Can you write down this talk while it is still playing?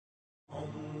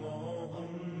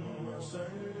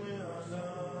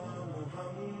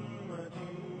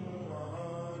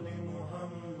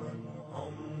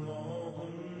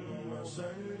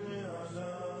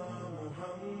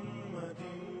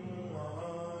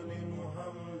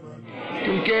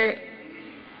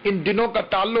کیونکہ ان دنوں کا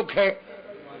تعلق ہے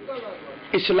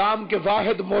اسلام کے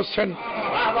واحد محسن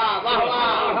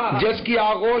جس کی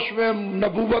آغوش میں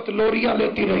نبوت لوریاں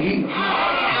لیتی رہی،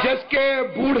 جس کے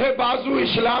بوڑھے بازو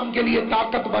اسلام کے لیے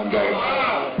طاقت بن گئے،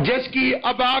 جس کی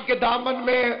ابا کے دامن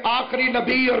میں آخری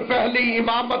نبی اور پہلی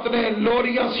امامت نے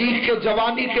لوریاں سیکھ کے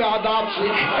جوانی کے آداب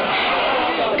سیکھے،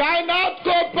 کائنات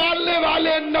کو پالنے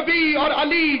والے نبی اور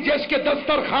علی جس کے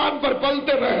دسترخوان پر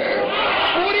پلتے رہے،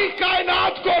 پوری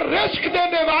کائنات کو رزق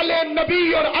دینے والے نبی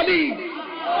اور علی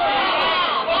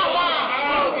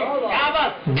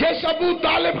جس ابو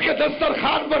طالب کے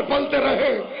دسترخوان پر پلتے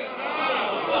رہے،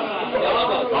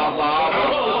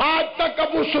 آج تک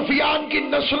ابو سفیان کی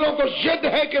نسلوں کو ضد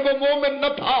ہے کہ وہ مومن نہ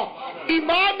تھا۔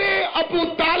 ایمان ابو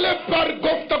طالب پر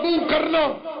گفتگو کرنا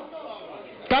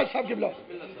کیسا جملہ؟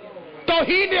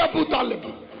 توہین ابو طالب۔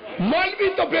 مولوی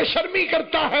تو بے شرمی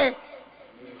کرتا ہے،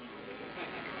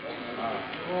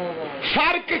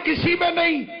 فرق کسی میں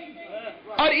نہیں،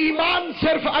 اور ایمان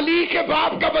صرف علی کے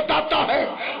باپ کا بتاتا ہے،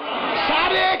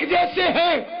 سارے ایک جیسے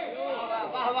ہیں،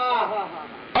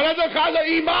 اور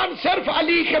ایمان صرف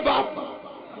علی کے باپ،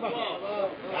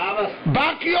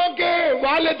 باقیوں کے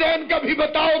والدین کا بھی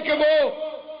بتاؤ کہ وہ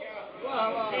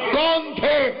کون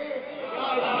تھے،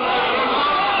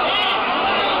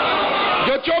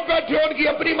 جو چپ بیٹھے ان کی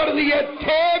اپنی مرضی ہے،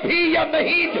 تھے بھی یا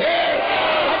نہیں تھے۔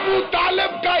 ابو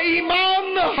طالب کا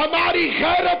ایمان ہماری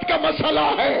غیرت کا مسئلہ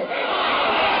ہے،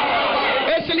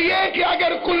 اس لیے کہ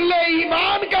اگر کل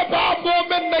ایمان کا باپ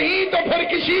مومن نہیں تو پھر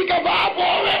کسی کا باپ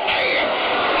مومن نہیں،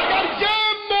 اگر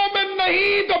جیم مومن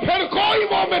نہیں تو پھر کوئی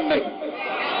مومن نہیں۔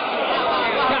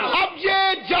 اب یہ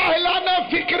جاہلانہ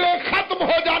فکرے ختم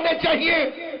ہو جانے چاہیے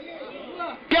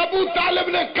کہ ابو طالب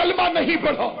نے کلمہ نہیں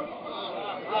پڑھا،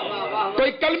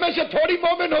 کوئی کلمے سے تھوڑی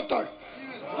مومن ہوتا ہے۔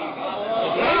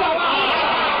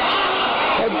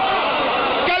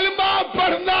 کلمہ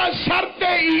پڑھنا شرط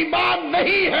ایمان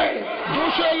نہیں ہے۔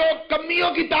 دوسرے لوگ کمیوں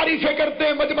کی تعریفیں کرتے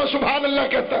ہیں، مجمع سبحان اللہ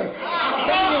کہتا ہے،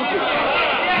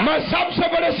 میں سب سے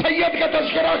بڑے سید کا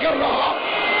تذکرہ کر رہا۔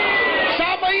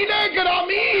 سامعین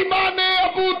گرامی، ایمان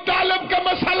ابو طالب کا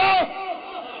مسئلہ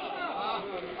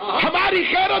ہماری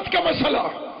غیرت کا مسئلہ،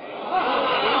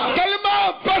 کلمہ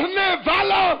پڑھنے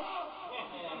والا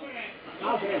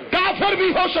کافر بھی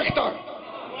ہو سکتا ہے،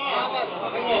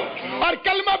 اور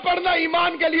کلمہ پڑھنا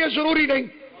ایمان کے لیے ضروری نہیں۔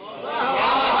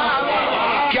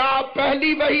 کیا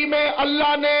پہلی وحی میں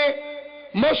اللہ نے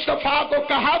مصطفیٰ کو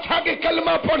کہا تھا کہ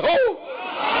کلمہ پڑھو؟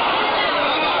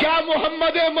 کیا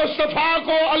محمد مصطفیٰ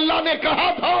کو اللہ نے کہا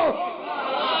تھا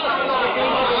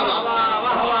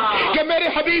کہ میرے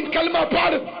حبیب کلمہ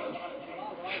پڑھ؟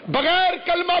 بغیر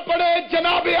کلمہ پڑھے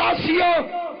جناب آسیہ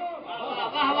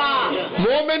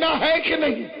مومنہ ہے کہ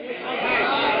نہیں؟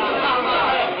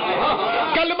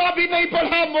 کلمہ بھی نہیں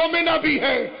پڑھا، مومنہ بھی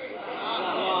ہے۔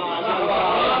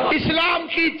 اسلام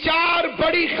کی 4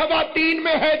 بڑی خواتین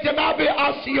میں ہے جناب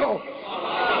آسیہ،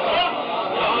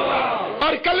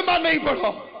 اور کلمہ نہیں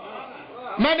پڑھا۔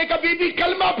 میں نے کہا بی بی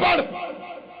کلمہ پڑھ،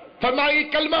 فرمائی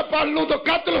کلمہ پڑھ لوں تو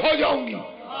قتل ہو جاؤں گی،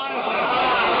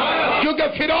 کیونکہ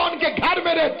فرعون کے گھر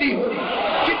میں رہتی ہوں۔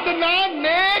 کتنا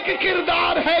نیک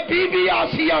کردار ہے بی بی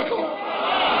آسیہ کو،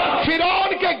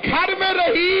 فرعون کے گھر میں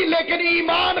رہی لیکن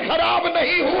ایمان خراب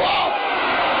نہیں ہوا۔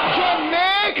 جو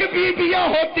نیک بیویاں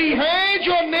ہوتی ہیں،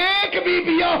 جو نیک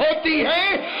بیویاں ہوتی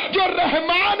ہیں، جو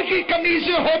رحمان کی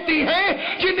کنیزیں ہوتی ہیں،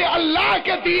 جنہیں اللہ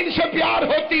کے دین سے پیار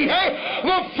ہوتی ہے،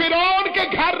 وہ فرعون کے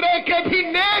گھر رہ کے بھی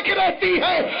نیک رہتی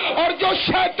ہے، اور جو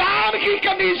شیطان کی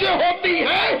کنیزیں ہوتی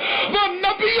ہیں وہ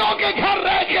نبیوں کے گھر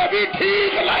رہ کے بھی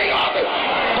ٹھیک نہیں ہوتی۔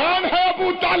 کون ہے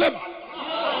ابو طالب؟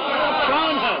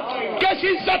 کون ہے؟ کیسی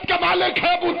عزت کا مالک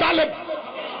ہے ابو طالب؟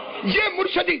 یہ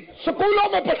مرشدی سکولوں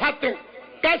میں پڑھاتے ہیں۔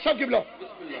 کیسا جملہ؟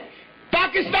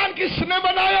 پاکستان کس نے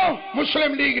بنایا؟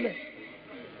 مسلم لیگ نے۔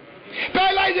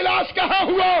 پہلا اجلاس کہاں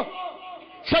ہوا؟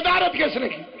 صدارت کس نے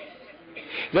کی؟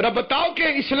 ذرا بتاؤ کہ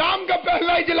اسلام کا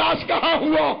پہلا اجلاس کہاں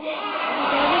ہوا؟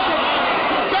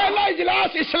 پہلا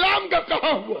اجلاس اسلام کا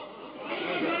کہاں ہوا؟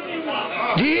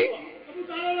 جی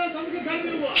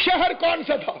شہر کون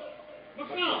سا تھا؟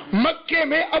 مکے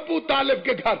میں ابو طالب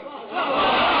کے گھر۔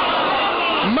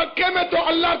 مکے میں تو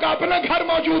اللہ کا اپنا گھر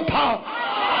موجود تھا،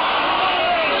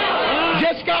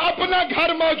 جس کا اپنا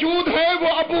گھر موجود ہے وہ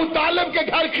ابو طالب کے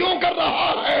گھر کیوں کر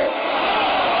رہا ہے؟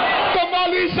 تو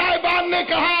مولوی صاحبان نے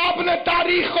کہا آپ نے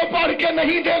تاریخ کو پڑھ کے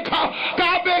نہیں دیکھا،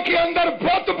 کعبے کے اندر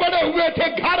بت پڑے ہوئے تھے،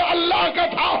 گھر اللہ کا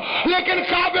تھا لیکن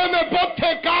کعبے میں بت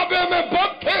تھے، کعبے میں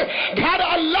بت تھے، گھر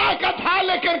اللہ کا تھا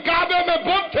لیکن کعبے میں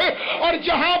بت تھے، اور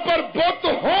جہاں پر بت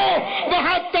ہو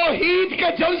وہاں توحید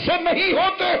کے جلسے نہیں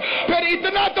ہوتے۔ پھر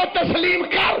اتنا تو تسلیم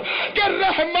کر کہ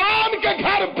رحمان کے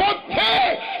گھر بت تھے،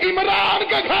 عمران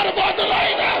کے گھر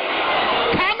بدلائی نے.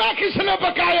 کھانا کس نے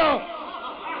پکایا؟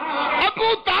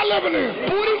 ابو طالب نے.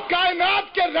 پوری کائنات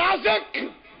کے رازق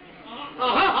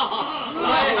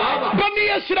بنی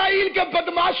اسرائیل کے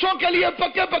بدماشوں کے لیے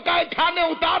پکے پکائے کھانے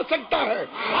اتار سکتا ہے.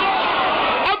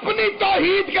 اپنی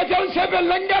توحید کے جلسے میں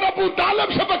لنگر ابو طالب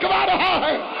سے پکوا رہا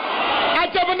ہے.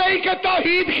 عجب نہیں کہ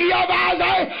توحید کی آواز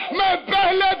آئے. میں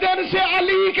پہلے دن سے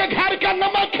علی کے گھر کا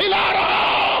نمک کھلا رہا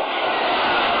ہوں.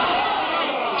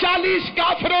 40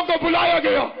 کافروں کو بلایا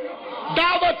گیا.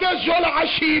 دعوت ذل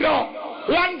عشیرہ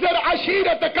وانذر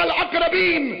عشیرتک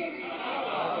الاقربین.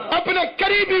 اپنے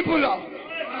قریبی بلا.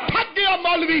 تھک گیا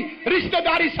مولوی رشتہ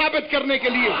داری ثابت کرنے کے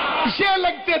لیے. یہ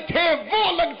لگتے تھے,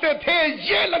 وہ لگتے تھے,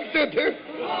 یہ لگتے تھے.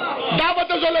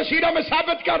 دعوت ذل عشیرہ میں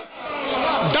ثابت کر.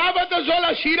 دعوت ذل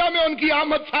عشیرہ میں ان کی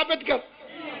آمد ثابت کر.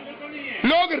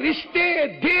 لوگ رشتے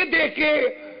دے دے کے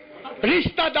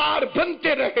رشتہ دار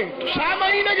بنتے رہے.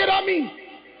 سامعین گرامی,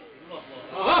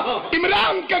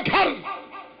 عمران کے گھر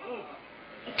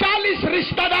 40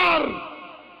 رشتہ دار,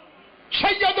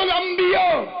 سید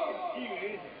الانبیاء,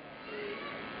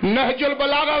 نہج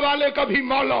البلاغہ والے کا بھی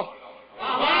مولا,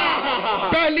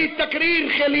 پہلی تقریر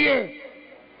کے لیے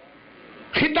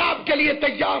خطاب کے لیے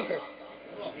تیار ہے.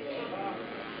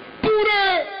 پورے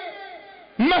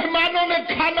مہمانوں نے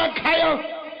کھانا کھایا.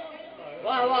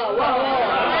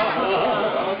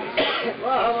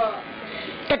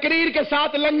 تقریر کے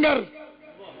ساتھ لنگر.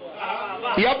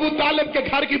 یہ ابو طالب کے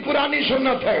گھر کی پرانی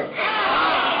سنت ہے.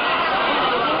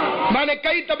 میں نے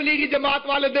کئی تبلیغی جماعت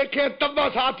والے دیکھے, تبا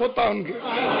ساتھ ہوتا ان کے.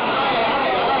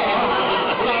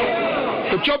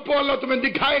 تو چپ بولو, تمہیں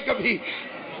دکھائے کبھی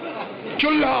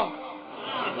چولہا,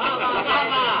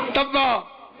 تبا,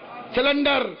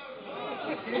 سلنڈر.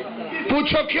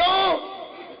 پوچھو کیوں؟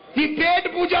 یہ پیٹ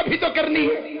پوجا بھی تو کرنی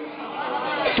ہے.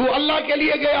 تو اللہ کے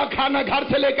لیے گیا, کھانا گھر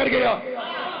سے لے کر گیا.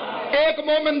 ایک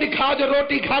مومن دکھا جو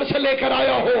روٹی گھر سے لے کر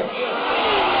آیا ہو.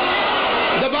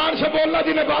 زبان سے بولنا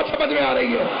جنہیں بات سمجھ میں آ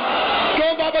رہی ہے.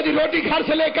 کیوں بابا جی روٹی گھر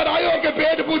سے لے کر آئے ہو کہ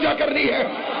پیٹ پوجا کرنی ہے؟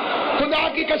 خدا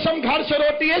کی قسم گھر سے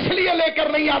روٹی اس لیے لے کر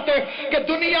نہیں آتے کہ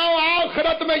دنیا و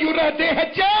آخرت میں یوں رہتے ہیں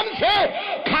چین سے.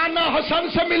 کھانا حسن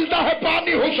سے ملتا ہے,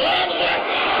 پانی حسین سے.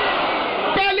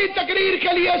 پہلی تقریر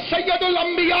کے لیے سید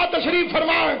الانبیاء تشریف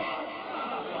فرمائے.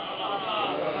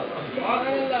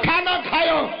 کھانا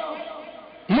کھایا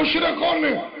مشرکوں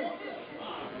نے.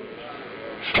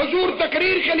 حضور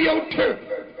تقریر کے لیے اٹھے.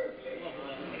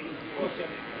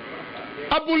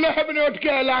 ابو لہب نے اٹھ کے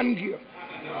اعلان کیا,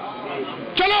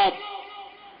 چلو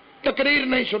تقریر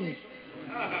نہیں سنی.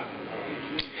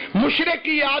 مشرک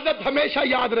کی عادت ہمیشہ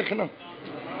یاد رکھنا,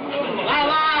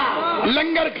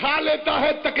 لنگر کھا لیتا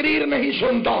ہے تقریر نہیں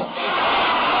سنتا.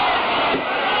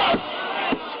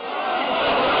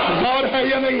 غور ہے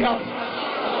یا نہیں ہے؟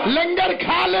 لنگر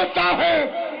کھا لیتا ہے,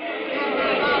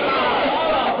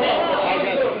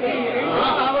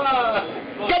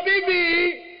 کبھی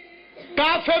بھی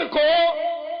کافر کو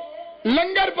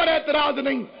لنگر پر اعتراض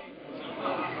نہیں.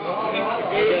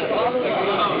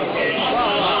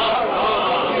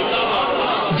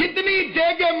 جتنی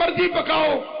دیگیں مرضی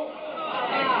پکاؤ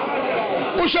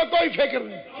اسے کوئی فکر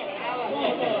نہیں.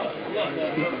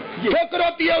 فکر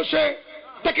ہوتی ہے اسے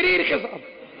تقریر کے ساتھ.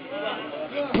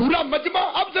 پورا مجمع.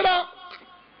 اب ذرا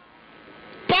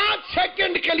 5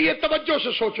 سیکنڈ کے لیے توجہ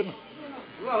سے سوچنا.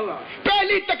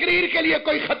 پہلی تقریر کے لیے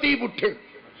کوئی خطیب اٹھے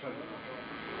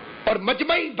اور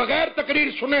مجمعی بغیر تقریر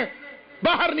سنے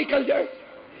باہر نکل جائے.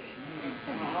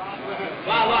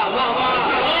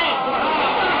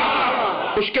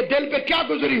 اس کے دل پہ کیا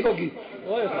گزری ہوگی؟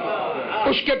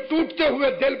 اس کے ٹوٹتے ہوئے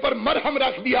دل پر مرہم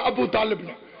رکھ دیا ابو طالب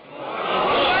نے.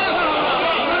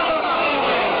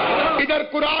 ادھر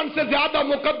قرآن سے زیادہ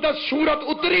مقدس سورت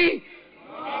اتری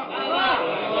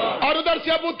اور ادھر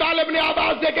سے ابو طالب نے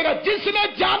آواز دے کے کہا جس نے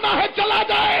جانا ہے چلا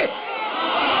جائے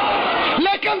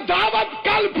لیکن دعوت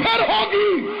کل پھر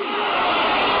ہوگی.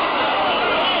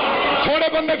 تھوڑے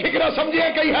بندے فکرہ سمجھے,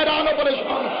 کئی حیران ہو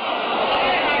پریشان.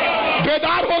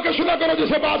 بیدار ہو کے سنا کرو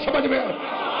جسے بات سمجھ میں آئے.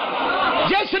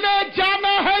 جس نے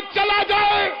جانا ہے چلا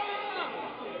جائے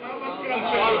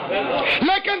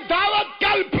لیکن دعوت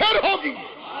کل پھر ہوگی.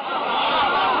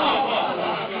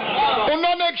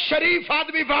 انہوں نے ایک شریف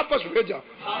آدمی واپس بھیجا,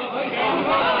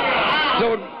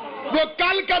 وہ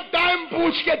کل کا ٹائم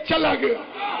پوچھ کے چلا گیا.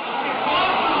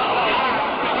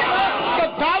 تو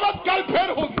دعوت کل پھر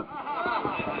ہوگی.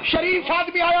 شریف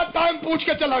آدمی آیا, ٹائم پوچھ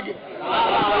کے چلا گیا.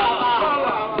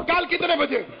 کل کتنے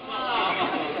بجے؟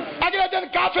 اگلے دن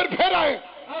کافر پھر آئے.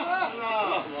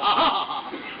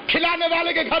 کھلانے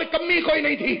والے کے گھر کمی کوئی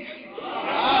نہیں تھی,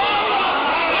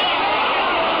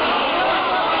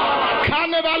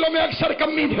 کھانے والوں میں اکثر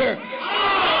کمی تھے.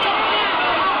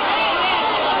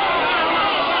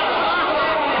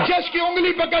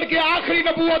 انگلی پکڑ کے آخری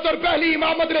نبوت اور پہلی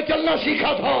امامت نے چلنا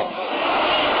سیکھا تھا.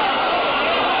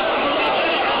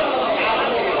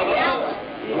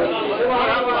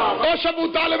 اس ابو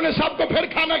طالب نے سب کو پھر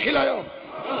کھانا کھلایا.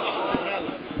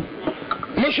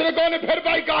 مشرکوں نے پھر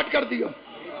بائیکاٹ کر دیا,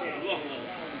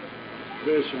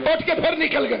 اٹھ کے پھر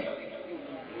نکل گئے.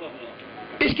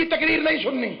 اس کی تقریر نہیں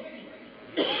سننی.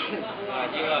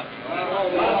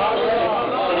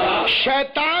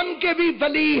 شیطان کے بھی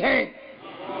ولی ہیں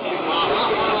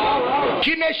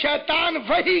جنہیں شیطان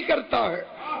وحی کرتا ہے.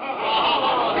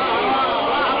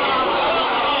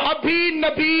 ابھی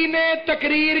نبی نے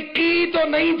تقریر کی تو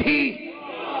نہیں تھی,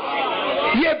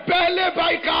 یہ پہلے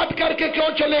بائیکاٹ کر کے کیوں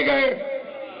چلے گئے؟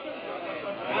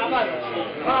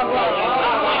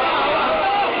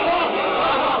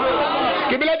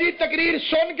 قبلہ جی تقریر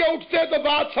سن کے اٹھتے تو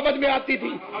بات سمجھ میں آتی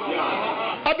تھی.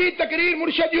 ابھی تقریر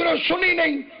مرشد جی نے سنی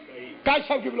نہیں. کاش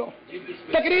صاحب قبلہ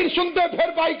تقریر سنتے پھر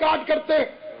بائیکاٹ کرتے,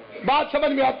 بات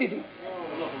سمجھ میں آتی تھی.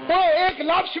 وہ ایک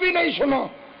لفظ بھی نہیں سنا,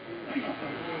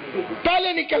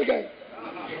 پہلے نکل گئے.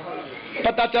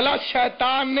 پتا چلا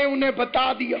شیطان نے انہیں بتا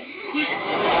دیا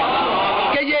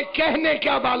کہ یہ کہنے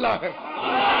کیا والا ہے.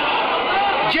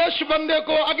 جس بندے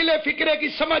کو اگلے فکرے کی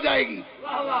سمجھ آئے گی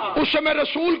اسے میں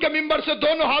رسول کے منبر سے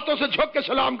دونوں ہاتھوں سے جھک کے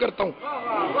سلام کرتا ہوں.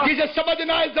 جسے سمجھ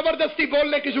نہ آئے زبردستی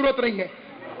بولنے کی ضرورت نہیں ہے.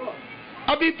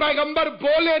 ابھی پیغمبر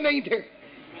بولے نہیں تھے,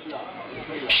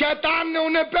 شیطان نے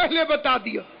انہیں پہلے بتا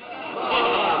دیا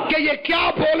کہ یہ کیا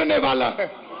بولنے والا ہے.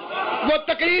 وہ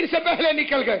تقریر سے پہلے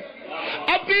نکل گئے.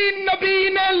 ابھی نبی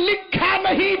نے لکھا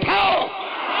نہیں تھا,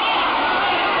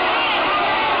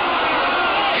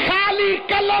 خالی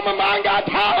قلم مانگا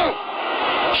تھا.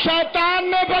 شیطان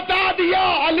نے بتا دیا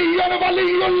علی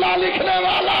ولی اللہ لکھنے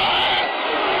والا ہے.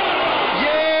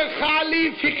 یہ خالی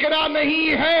فکرہ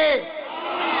نہیں ہے,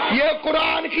 یہ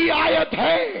قرآن کی آیت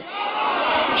ہے.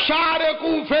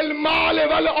 شارکو فی المال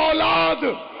والاولاد.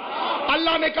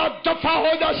 اللہ نے کہا دفع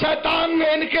ہو جا شیطان میں,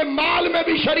 ان کے مال میں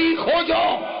بھی شریک ہو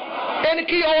جاؤ, ان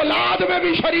کی اولاد میں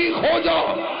بھی شریک ہو جاؤ.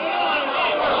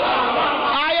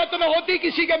 آیت نہ ہوتی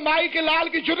کسی کے مائی کے لال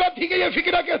کی جرت تھی کہ یہ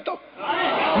فکرہ کہتا.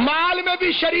 مال میں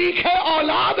بھی شریک ہے,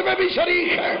 اولاد میں بھی شریک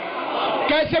ہے.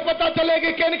 کیسے پتا چلے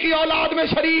گا کہ ان کی اولاد میں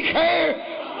شریک ہے؟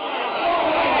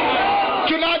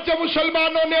 چنانچہ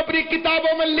مسلمانوں نے اپنی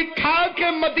کتابوں میں لکھا کہ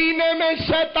مدینے میں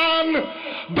شیطان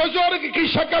بزرگ کی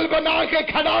شکل بنا کے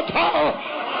کھڑا تھا.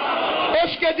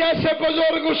 اس کے جیسے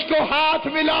بزرگ اس کو ہاتھ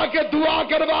ملا کے دعا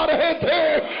کروا رہے تھے.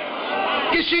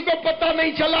 کسی کو پتہ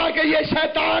نہیں چلا کہ یہ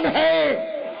شیطان ہے,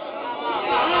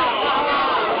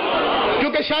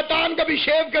 کیونکہ شیطان کبھی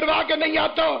شیو کروا کے نہیں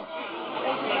آتا.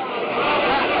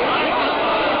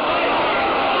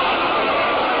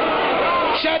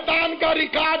 شیطان کا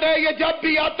ریکارڈ ہے, یہ جب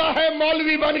بھی آتا ہے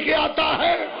مولوی بن کے آتا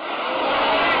ہے.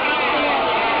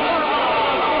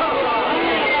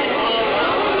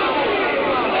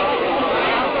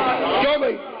 کیوں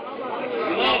بھائی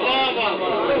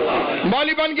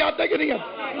مولوی بن کے آتا ہے کہ نہیں آتا؟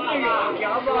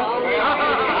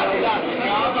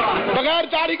 بغیر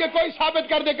داڑھی کے کوئی ثابت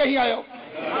کر دے کہیں آیا ہو.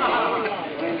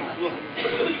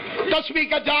 تسبیح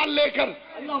کا جال لے کر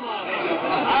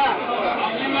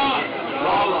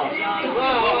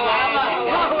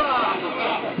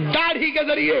داڑھی کے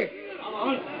ذریعے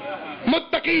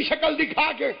متقی شکل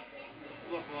دکھا کے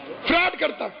فراڈ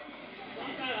کرتا.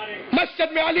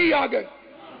 مسجد میں علی آ گئے,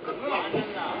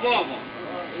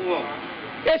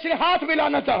 اس نے ہاتھ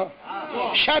ملانا چاہا,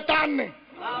 شیطان نے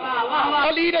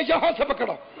علی نے یہاں سے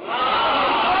پکڑا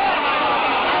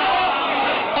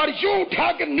اور یوں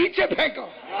اٹھا کے نیچے پھینکا.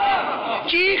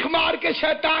 چیخ مار کے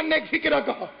شیطان نے ایک فکرہ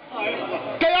کہا,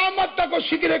 قیامت تک اس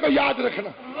فکرے کو یاد رکھنا.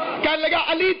 کہنے لگا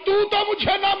علی تو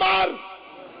مجھے نہ مار,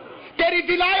 تیری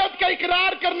ولایت کا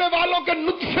اقرار کرنے والوں کے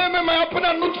نطفے میں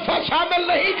اپنا نطفہ شامل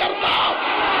نہیں کرتا.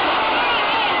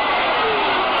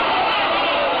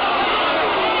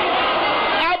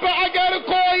 اب اگر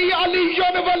کوئی علی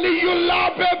ولی اللہ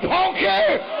پہ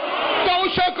بھونکے تو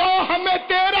اسے کہو ہمیں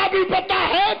تیرا بھی پتا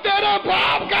ہے, تیرے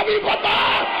باپ کا بھی پتا.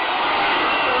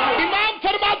 امام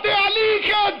فرماتے علی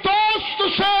کے دوست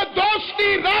سے دوستی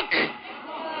رکھ,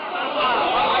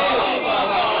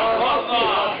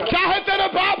 چاہے تیرے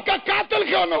باپ کا قاتل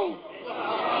کیوں نہ ہو.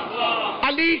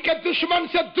 علی کے دشمن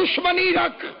سے دشمنی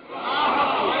رکھ,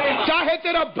 چاہے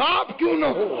تیرا باپ کیوں نہ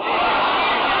ہو.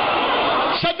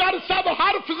 صدر سب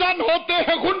حرف زن ہوتے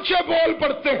ہیں, غنچے بول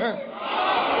پڑتے ہیں.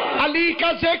 علی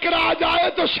کا ذکر آ جائے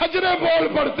تو شجرے بول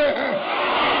پڑتے ہیں.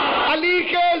 علی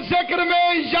کے ذکر میں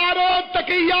یارو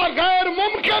تقیہ غیر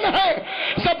ممکن ہے,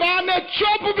 زبانیں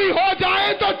چپ بھی ہو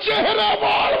جائے تو چہرے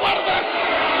بول پڑتے ہیں.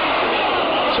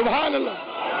 سبحان اللہ.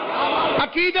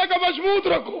 عقیدے کو مضبوط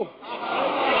رکھو.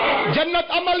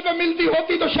 جنت عمل پہ ملتی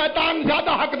ہوتی تو شیطان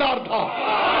زیادہ حقدار تھا.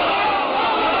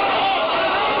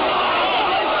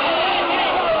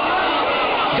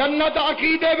 جنت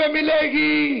عقیدے میں ملے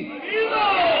گی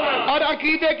اور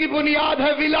عقیدے کی بنیاد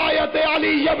ہے ولایت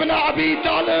علی ابن ابی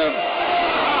طالب.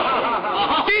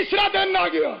 تیسرا دن آ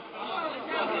گیا,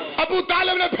 ابو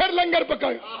طالب نے پھر لنگر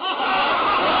پکایا.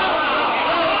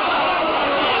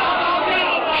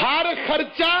 ہر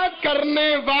خرچہ کرنے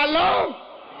والا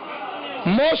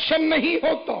موشن نہیں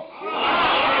ہوتا.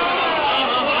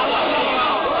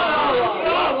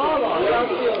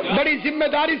 بڑی ذمہ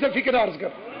داری سے فکر عرض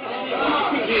کر.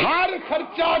 ہر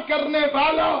خرچہ کرنے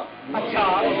والا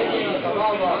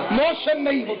موشن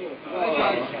نہیں ہوتا.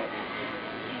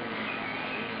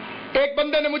 ایک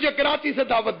بندے نے مجھے کراچی سے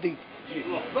دعوت دی.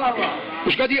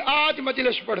 اس کا جی آج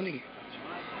مجلس پڑھنی ہے.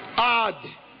 آج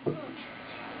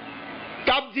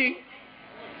کب جی؟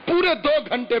 پورے 2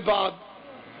 گھنٹے بعد.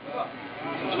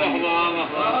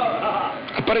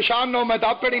 پریشان نہ ہو, میں تو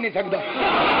آپ پڑھ ہی نہیں سکتا.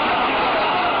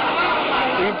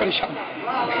 پریشان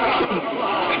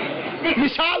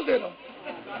مثال دے رہا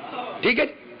ہوں, ٹھیک ہے.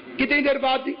 کتنی دیر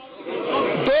بعد جی؟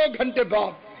 2 گھنٹے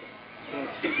بعد.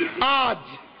 آج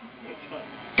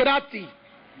کراچی.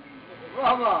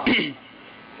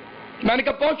 میں نے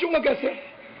کہا پہنچوں گا کیسے؟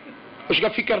 اس کا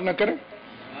فکر نہ کریں,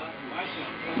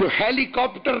 وہ ہیلی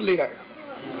کاپٹر لے آئے.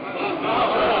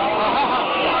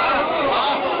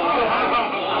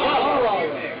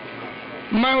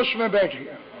 میں اس میں بیٹھ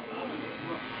گیا,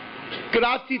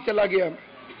 کراچی چلا گیا.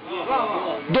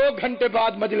 2 گھنٹے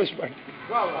بعد مجلس بیٹھ.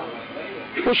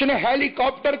 اس نے ہیلی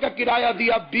کاپٹر کا کرایہ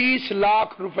دیا 20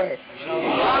 لاکھ روپے.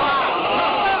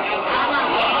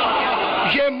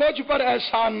 یہ مجھ پر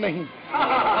احسان نہیں,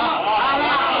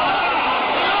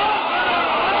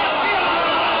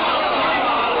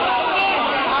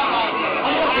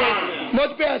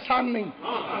 مجھ پہ احسان نہیں.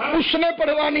 اس نے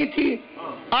پڑھوانی تھی,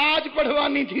 آج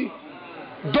پڑھوانی تھی,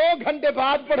 2 گھنٹے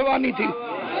بعد پڑھوانی تھی.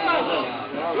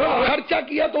 خرچہ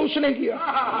کیا تو اس نے کیا,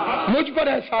 مجھ پر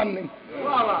احسان نہیں.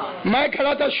 میں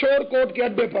کھڑا تھا شور کوٹ کے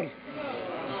اڈے پر,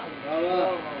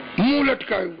 منہ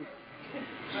لٹکائے ہوئے.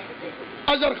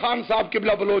 اظہر خان صاحب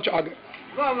قبلہ بلوچ آ گئے.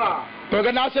 تو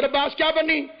کہ ناصر عباس کیا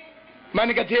بنی؟ میں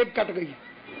نے کہا جیب کٹ گئی.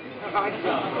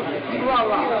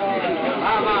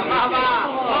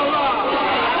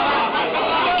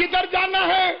 کدھر جانا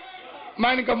ہے؟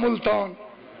 میں نے کہا ملتان.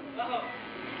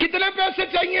 کتنے پیسے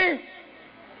چاہیے؟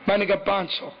 میں نے کہا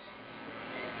 500.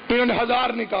 انہوں نے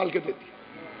 1000 نکال کے دے دی.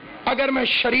 اگر میں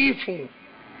شریف ہوں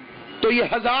تو یہ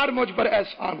 1000 مجھ پر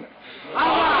احسان ہے.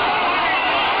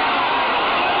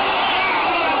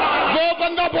 وہ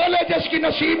بندہ بولے جس کی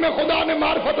نصیب میں خدا نے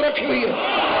معرفت رکھی ہوئی ہے.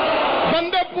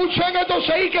 بندے پوچھیں گے تو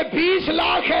صحیح کہ 20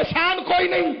 لاکھ احسان کوئی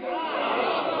نہیں,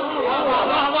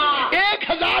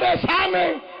 1000 احسان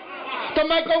ہے. تو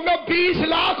میں کہوں گا 20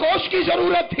 لاکھ اس کی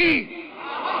ضرورت تھی,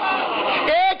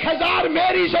 1000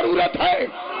 میری ضرورت ہے.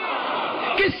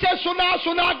 کس سے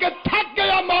سنا کے تھک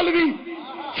گیا مولوی,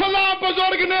 فلاں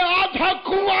بزرگ نے آدھا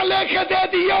کنواں لے کے دے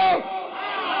دیا.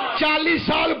 40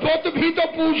 سال بت بھی تو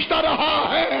پوچھتا رہا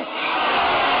ہے.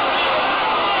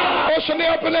 اس نے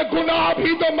اپنے گناہ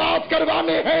بھی تو معاف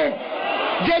کروانے ہیں.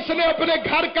 جس نے اپنے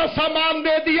گھر کا سامان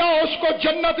دے دیا اس کو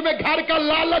جنت میں گھر کا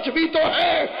لالچ بھی تو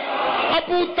ہے.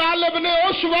 ابو طالب نے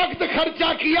اس وقت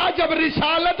خرچہ کیا جب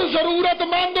رسالت ضرورت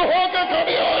مند ہو کے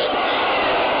کھڑے ہوئے.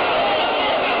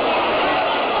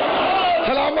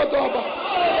 سلامت ہو.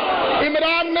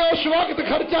 عمران نے اس وقت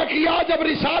خرچہ کیا جب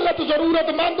رسالت ضرورت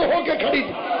مند ہو کے کھڑی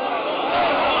تھی.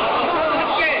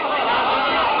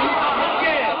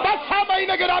 بس بھائی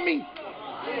گرامی,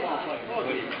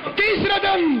 تیسرے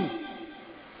دن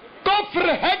کفر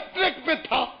ہیٹرک پہ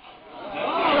تھا.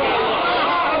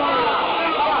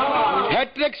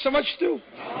 ہیٹرک سمجھتے ہو؟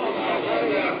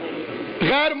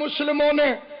 غیر مسلموں نے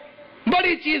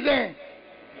بڑی چیزیں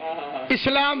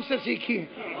اسلام سے سیکھی.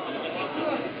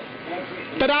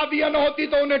 تراویح نہ ہوتی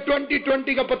تو انہیں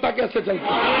 2020 کا پتہ کیسے چلتا.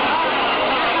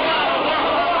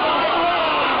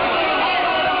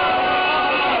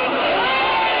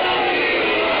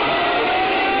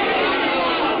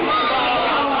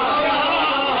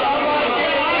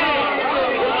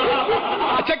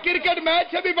 اچھا, کرکٹ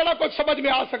میچ سے بھی بڑا کچھ سمجھ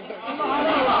میں آ سکتا ہے.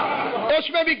 اس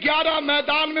میں بھی 11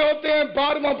 میدان میں ہوتے ہیں,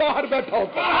 12واں باہر بیٹھا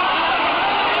ہوتا ہے.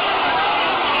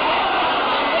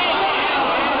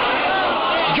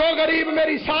 جو غریب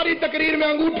میری ساری تقریر میں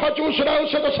انگوٹھا چوس رہا ہے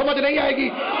اسے تو سمجھ نہیں آئے گی.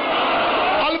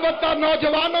 البتہ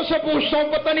نوجوانوں سے پوچھتا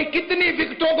ہوں, پتہ نہیں کتنی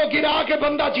وکٹوں کو گرا کے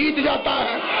بندہ جیت جاتا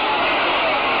ہے.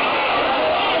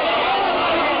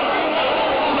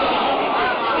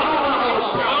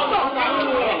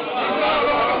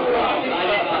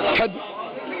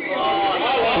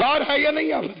 غور ہے یا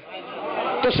نہیں آپ؟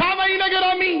 تو سامعین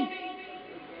گرامی،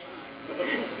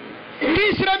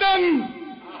 تیسرے دن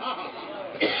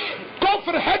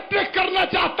کفر ہیٹرک کرنا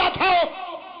چاہتا تھا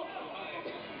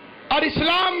اور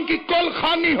اسلام کی کل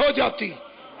خانی ہو جاتی.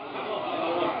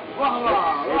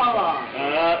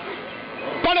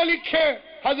 پڑھے لکھے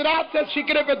حضرات سے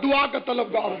شکرے پہ دعا کا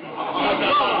طلبگار ہوں.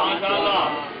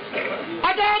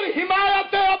 اگر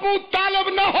حمایت ابو طالب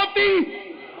نہ ہوتی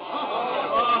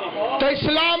تو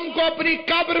اسلام کو اپنی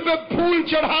قبر میں پھول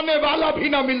چڑھانے والا بھی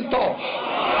نہ ملتا.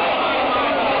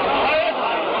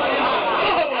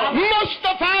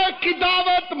 مصطفیٰ کی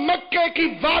دعوت مکے کی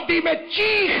وادی میں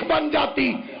چیخ بن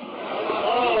جاتی.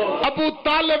 ابو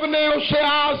طالب نے اسے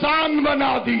آسان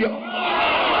بنا دیا.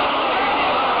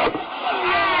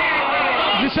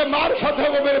 جسے معرفت ہے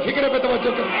وہ میرے فکرے پہ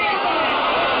توجہ کرے.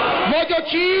 وہ جو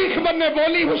چیخ بننے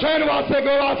بولی حسین واسطے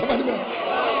گوا سمجھ میں،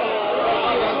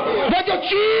 وہ جو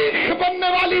چیخ بننے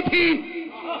والی تھی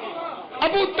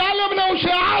ابو طالب نے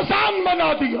اسے آسان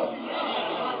بنا دیا.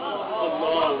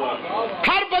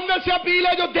 ہر بندے سے اپیل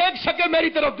ہے جو دیکھ سکے میری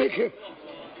طرف دیکھے.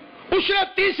 اس نے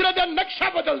تیسرے دن نقشہ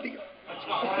بدل دیا.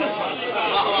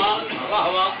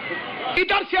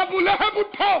 ادھر سے ابو لہب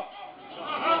اٹھا،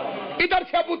 ادھر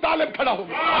سے ابو طالب کھڑا ہو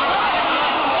گیا.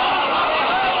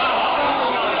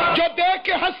 جو دیکھ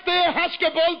کے ہنستے ہنس کے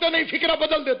بولتے نہیں، فکرہ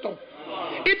بدل دیتا ہوں.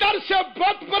 ادھر سے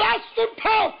بت پرست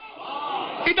اٹھا،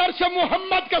 ادھر سے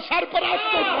محمد کا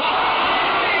سرپرست اٹھا.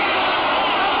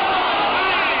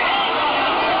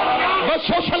 بس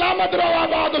و سلامت رہو،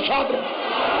 آباد و شاد رہو.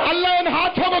 اللہ ان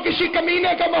ہاتھوں کو کسی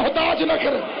کمینے کا محتاج نہ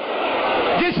کرے.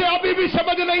 جسے ابھی بھی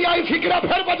سمجھ نہیں آئی فکرہ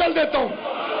پھر بدل دیتا ہوں.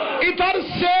 ادھر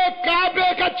سے کعبے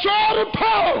کا چور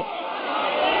اٹھاؤ،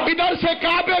 ادھر سے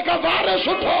کعبے کا وارث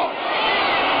اٹھاؤ.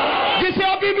 جسے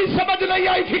ابھی بھی سمجھ نہیں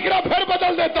آئی فکرہ پھر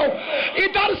بدل دیتا ہوں.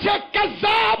 ادھر سے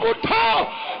کذاب اٹھاؤ،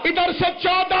 ادھر سے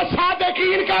 14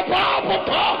 صادقین کا باپ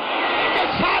اٹھاؤ.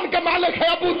 احسان کا مالک ہے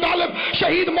ابو طالب.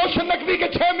 شہید محسن نقوی کے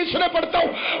 6 مصرے پڑھتا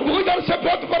ہوں. وہ ادھر سے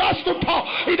بت پرست اٹھا،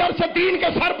 ادھر سے دین کے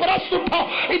سرپرست اٹھا،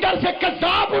 ادھر سے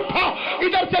کذاب اٹھا،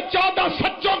 ادھر سے 14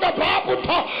 سچوں کا باپ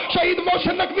اٹھا. شہید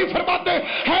محسن نقوی فرماتے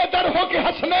حیدر ہو کے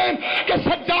حسنین کے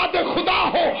سجاد خدا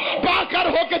ہو، باقر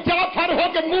ہو کے جعفر ہو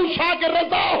کے موسیٰ کے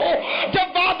رضا ہو،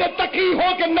 جواد تقی ہو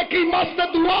کے نقی مست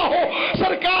دعا ہو،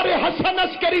 سرکار حسن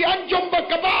عسکری انجم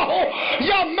بقبا ہو،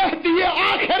 یا مہدی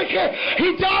آخر کے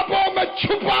حجابوں میں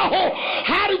چھپا ہو.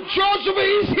 ہر جزو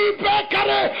اسی پہ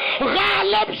کرے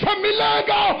غالب سے ملے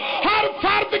گا. ہر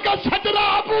فرد کا سجدہ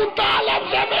ابو طالب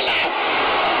سے ملے.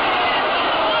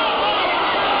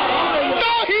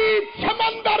 توحید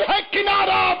سمندر ہے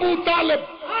کنارہ ابو طالب.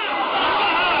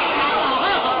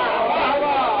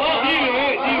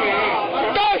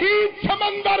 توحید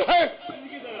سمندر ہے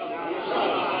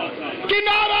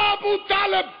کنارہ ابو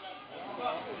طالب.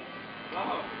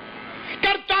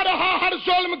 کرتا رہا ہر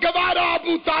ظلم گوارا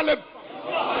ابو طالب.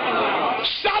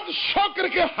 صد شکر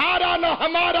کے ہارا نہ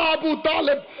ہمارا ابو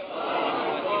طالب.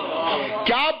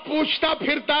 کیا پوچھتا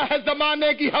پھرتا ہے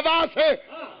زمانے کی ہوا سے،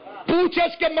 پوچھ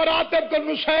اس کے مراتب کو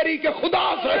نصیری کے خدا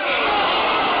سے.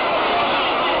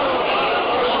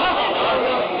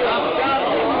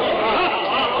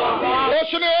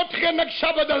 اس نے اٹھ کے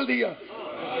نقشہ بدل دیا.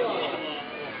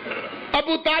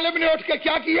 ابو طالب نے اٹھ کے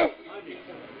کیا کیا؟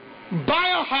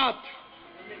 بایاں ہاتھ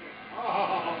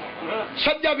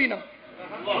سجا بھی نہ،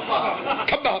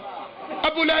 کھبا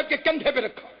ابو لہب کے کندھے پہ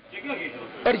رکھا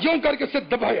اور یوں کر کے اسے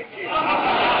دبایا.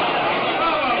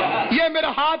 یہ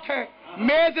میرا ہاتھ ہے،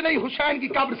 میز نہیں حسین کی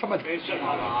قبر سمجھ.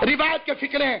 روایت کے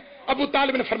فکرے ہیں. ابو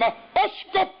طالب نے فرمایا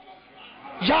اسکت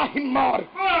یا ہمار،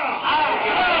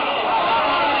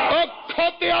 او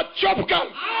کھوتیا چپ کر.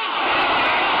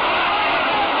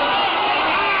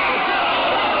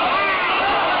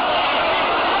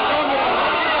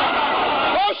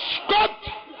 اسکت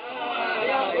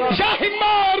یا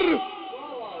ہمار،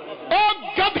 او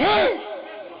گدھے.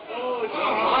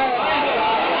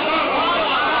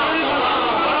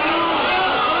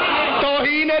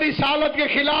 توہین رسالت کے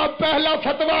خلاف پہلا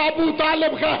فتویٰ ابو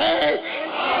طالب کا ہے.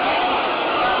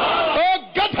 او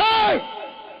گدھے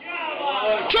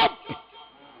چپ.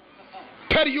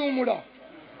 پھر یوں مڑا،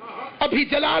 ابھی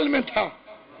جلال میں تھا،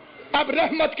 اب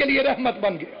رحمت کے لیے رحمت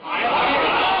بن گیا.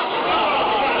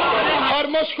 اور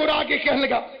مسکرا کے کہنے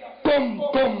لگا کم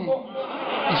کم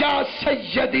یا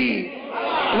سیدی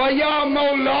و یا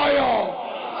مولایا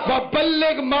و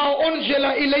بلغ ما انزل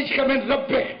الیک من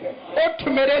ربک. اٹھ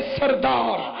میرے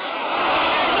سردار.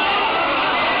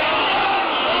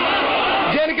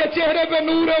 جن کے چہرے پہ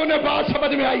نور ہے انہیں بات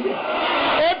سمجھ میں آئی ہے.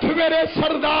 اٹھ اٹھ میرے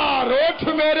سردار، اٹھ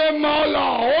میرے مولا،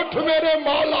 اٹھ میرے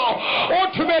مولا،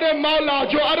 اٹھ میرے مولا۔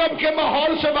 جو عرب کے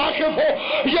ماحول سے واقف ہو،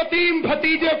 یتیم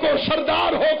بھتیجے کو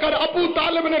سردار ہو کر ابو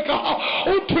طالب نے کہا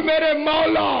اٹھ میرے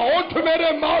مولا، اٹھ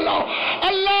میرے مولا۔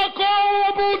 اللہ کو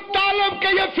ابو طالب کے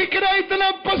یہ فکر اتنے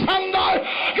پسند آئے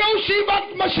کہ اسی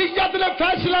وقت مشیت نے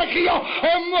فیصلہ کیا،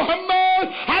 اے محمد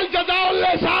هل جزاء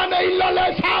الاحسان الا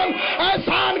الاحسان،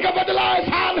 احسان کا بدلہ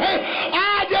احسان ہے۔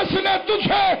 آج اس نے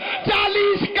تجھے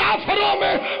 40 کافروں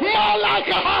میں مولا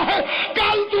کہا ہے،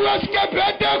 کل تو اس کے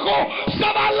بیٹے کو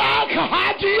 1.25 لاکھ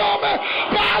حاجیوں میں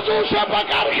بازو سے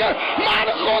پکڑ کے من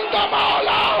کنت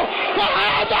مولا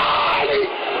وهذا علی۔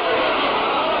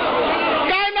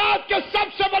 کائنات کے سب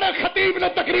سے بڑے خطیب نے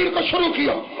تقریر کو شروع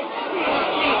کیا،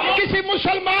 کسی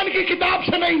مسلمان کی کتاب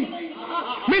سے نہیں۔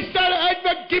 Mister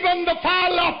Edward given the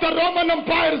fall of the Roman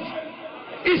umpires,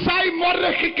 عیسائی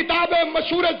مورخ کی کتاب ہے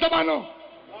مشہور زمانوں،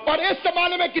 اور اس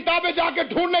زمانے میں کتابیں جا کے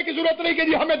ڈھونڈنے کی ضرورت نہیں کہ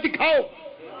جی ہمیں دکھاؤ،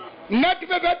 نیٹ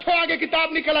پہ بیٹھو آگے کتاب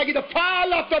نکل آئے گی، دا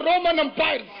فال آف دا رومن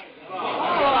امپائرز۔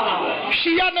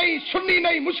 شیعہ نہیں، سنی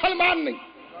نہیں، مسلمان نہیں،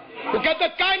 وہ کہتے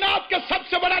کائنات کے سب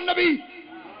سے بڑا نبی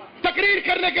تقریر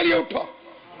کرنے کے لیے اٹھا۔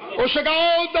 اس نے کہا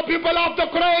the people of the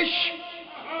Quraysh,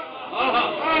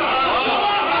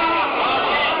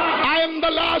 I am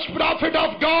the last prophet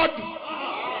of God،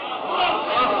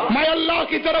 میں اللہ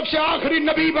کی طرف سے آخری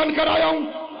نبی بن کر آیا ہوں۔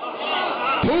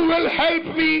 Who will help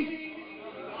me؟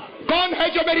 کون ہے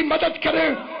جو میری مدد کرے؟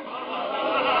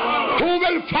 Who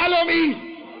will follow me؟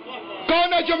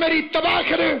 کون ہے جو میری اتباع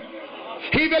کرے؟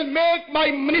 He will make my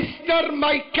minister,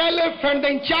 my caliph and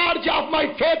in charge of my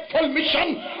faithful mission۔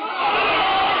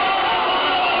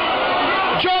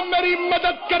 جو میری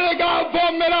مدد کرے گا وہ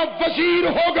میرا وزیر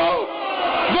ہوگا،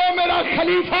 وہ میرا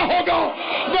خلیفہ ہوگا،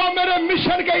 وہ میرے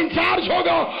مشن کا انچارج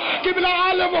ہوگا۔ قبلہ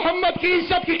آل محمد کی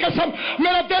عزت کی قسم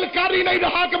میرا دل کاری نہیں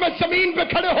رہا کہ میں زمین پہ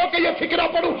کھڑے ہو کے یہ فکرہ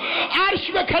پڑھوں، عرش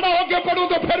پہ کھڑا ہو کے پڑھوں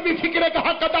تو پھر بھی فکرے کا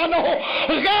حق ادا نہ ہو۔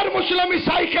 غیر مسلم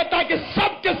عیسائی کہتا ہے کہ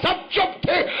سب کے سب چپ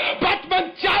تھے بٹ ون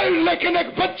چائلڈ، لیکن ایک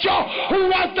بچہ who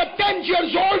was the 10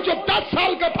 years old جو 10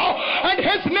 سال کا تھا and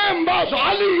his name was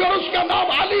علی، اور اس کا نام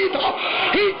علی تھا،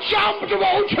 he jumped، وہ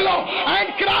اچھلا and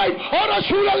cried، اور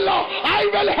رسول اللہ I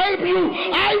will help you،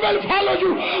 I will follow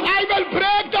you، I will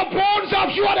break the bones of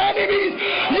your enemies۔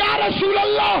 یا رسول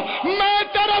اللہ میں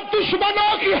تیرے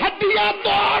دشمنوں کی ہڈیاں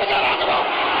توڑ کے رکھ دوں۔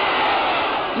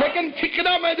 لیکن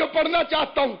فکرہ میں جو پڑھنا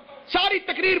چاہتا ہوں ساری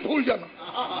تقریر بھول جانا،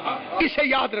 اسے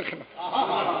یاد رکھنا۔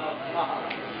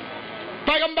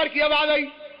 پیغمبر کی آواز آئی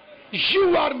You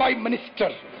are my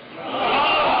minister،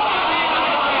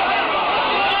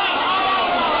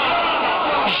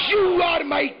 You are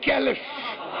my caliph،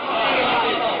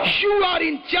 You are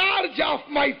in charge of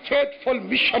my faithful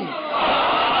mission۔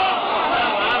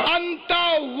 انتا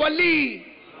ولی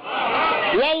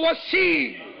و وسی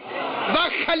و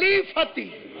خلیفتی،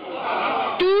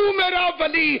 تو میرا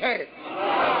ولی ہے،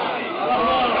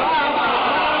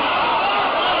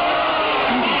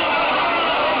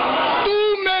 تو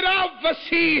میرا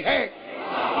وسی ہے،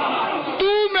 تو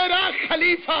میرا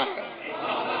خلیفہ ہے۔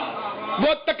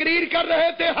 وہ تقریر کر رہے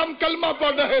تھے، ہم کلمہ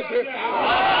پڑھ رہے تھے۔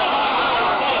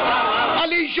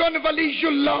 علی ولی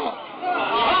اللہ،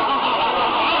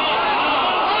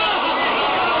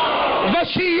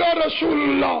 وسیع رسول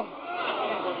اللہ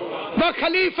و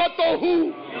خلیفتہ،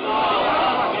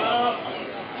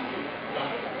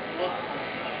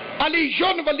 علی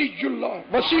ولی اللہ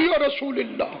وسیع رسول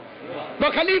اللہ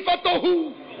و خلیفتہ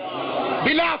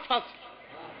بلا فصل۔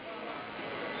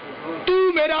 تو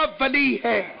میرا ولی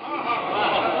ہے،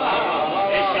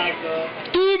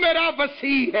 تو میرا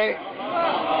وسیع ہے،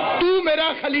 تو میرا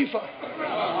خلیفہ۔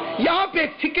 یہاں پہ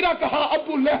ایک فکرہ کہا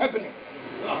ابو لہب نے۔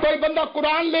 کوئی بندہ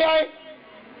قرآن لے آئے،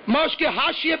 میں اس کے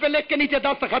حاشیے پہ لکھ کے نیچے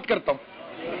دستخط کرتا ہوں۔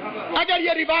 اگر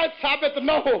یہ روایت ثابت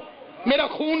نہ ہو میرا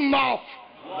خون معاف،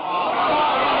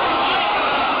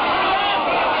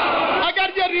 اگر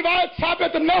یہ روایت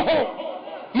ثابت نہ ہو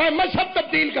میں مذہب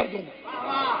تبدیل کر دوں گا۔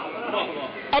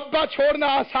 ابا چھوڑنا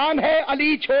آسان ہے، علی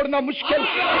چھوڑنا مشکل۔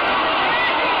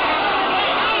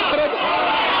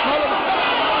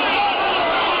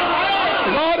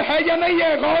 غور ہے یا نہیں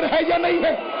ہے؟ غور ہے یا نہیں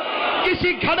ہے؟ کسی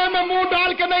گھڑے میں منہ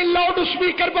ڈال کے نہیں، لاؤڈ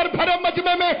اسپیکر پر بھرے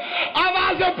مجمع میں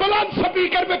آوازیں بلند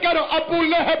سپیکر پہ کرو۔ ابو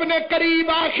لہب نے قریب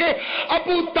آ کے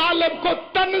ابو طالب کو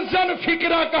تنزن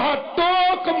فکرہ کہا،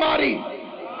 ٹوک ماری،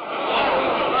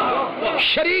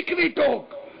 شریک بھی ٹوک۔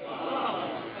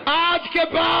 آج کے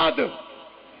بعد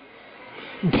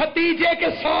بھتیجے کے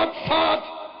ساتھ ساتھ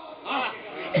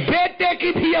بیٹے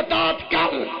کی بھی اطاعت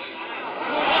کر۔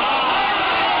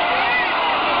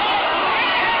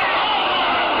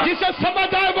 جسے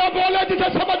سمجھ آئے وہ بولے، جسے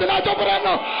سمجھ نہ چپ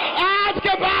رہنا۔ آج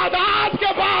کے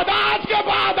بعد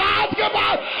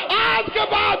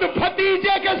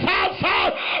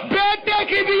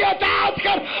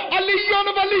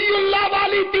ولی اللہ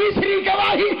والی 30